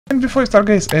And before you start,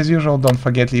 guys, as usual, don't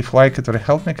forget leave like, it will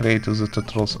help me create the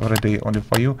tutorials every day only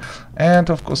for you. And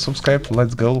of course subscribe.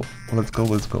 Let's go.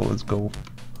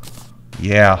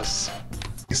 Yes.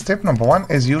 Step number 1,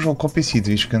 as usual, copy seed,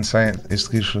 which you can find in the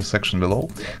description section below.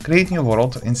 Create new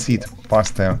world in seed,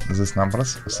 paste these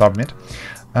numbers, submit.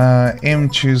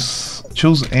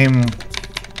 Choose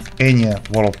any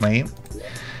world name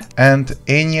and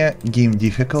any game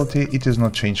difficulty. It is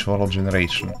not change world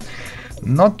generation.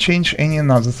 Not change any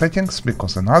other settings,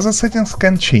 because another settings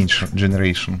can change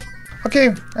generation.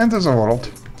 Okay, enter the world.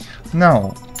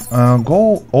 Now,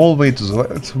 go all the way to the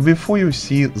left before you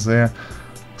see the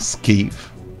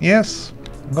cave. Yes,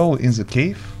 go in the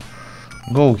cave,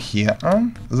 go here,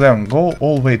 then go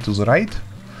all the way to the right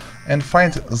and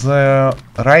find the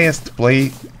highest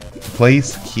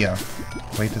place here.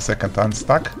 Wait a second,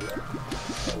 unstuck.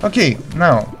 Okay,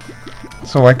 now,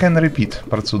 so I can repeat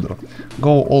procedure.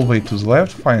 Go all the way to the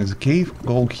left, find the cave,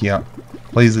 go here,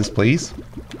 place this place,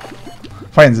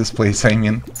 find this place, I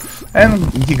mean,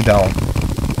 and dig down.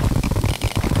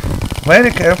 Very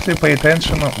carefully pay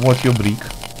attention what you break.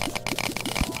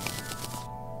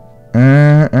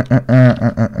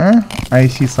 I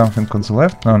see something on the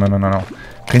left. No.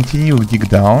 Continue dig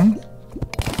down.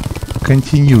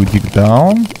 Continue dig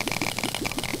down.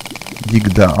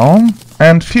 Dig down.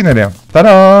 And finally,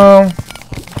 ta-da!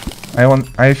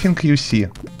 I think you see.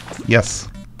 Yes.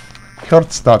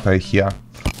 Heart starter here.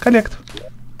 Collect.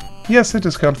 Yes, it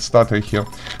is heart starter here.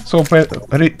 So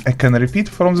I can repeat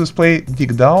from this play,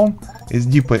 dig down as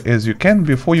deep as you can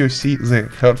before you see the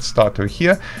heart starter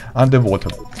here underwater.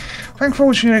 Thanks for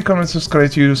watching, recommend subscribe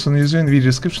to Udisen. In the video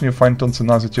description you find tons of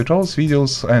other tutorials,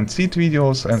 videos and seed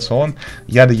videos and so on,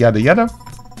 yada yada yada.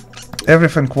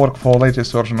 Everything work for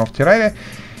latest version of Terraria.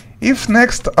 If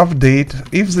next update,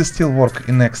 if they still work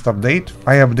in next update,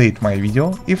 I update my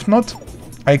video. If not,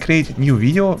 I create new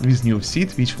video with new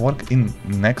seed which work in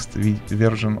next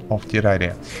version of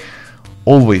Terraria.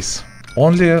 Always,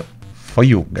 only for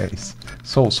you guys.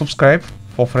 So subscribe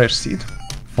for fresh seed,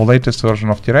 for latest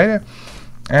version of Terraria.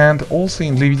 And also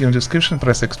in the video description,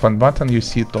 press expand button, you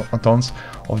see tons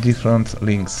of different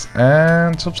links.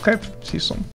 And subscribe, see you soon.